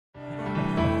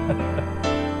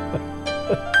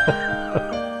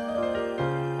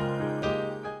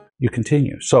you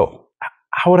continue. So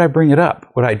how would I bring it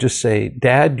up? Would I just say,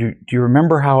 Dad, do you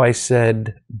remember how I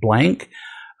said blank?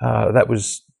 That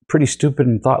was pretty stupid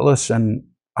and thoughtless, and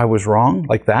I was wrong,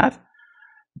 like that?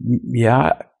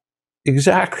 Yeah,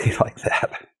 exactly like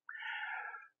that.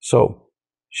 So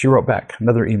she wrote back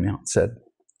another email and said,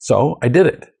 so I did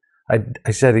it.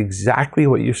 I said exactly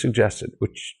what you suggested,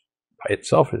 which by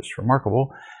itself is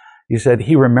remarkable. You said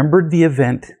he remembered the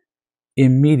event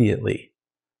immediately.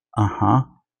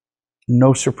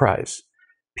 No surprise.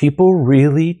 People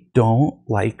really don't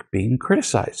like being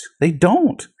criticized. They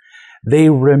don't. They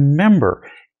remember,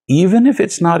 even if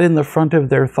it's not in the front of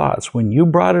their thoughts. When you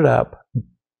brought it up,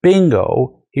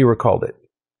 bingo, he recalled it.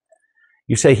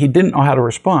 You say he didn't know how to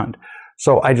respond.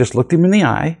 So I just looked him in the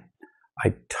eye.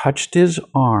 I touched his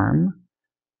arm,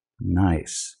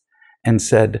 nice, and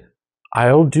said,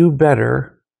 I'll do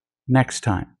better next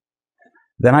time.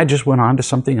 Then I just went on to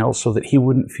something else so that he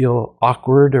wouldn't feel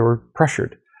awkward or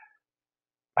pressured.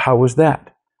 How was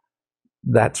that?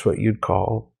 That's what you'd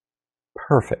call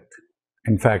perfect.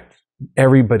 In fact,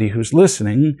 everybody who's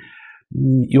listening,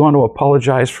 you want to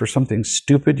apologize for something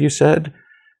stupid you said?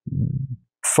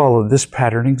 Follow this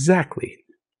pattern exactly.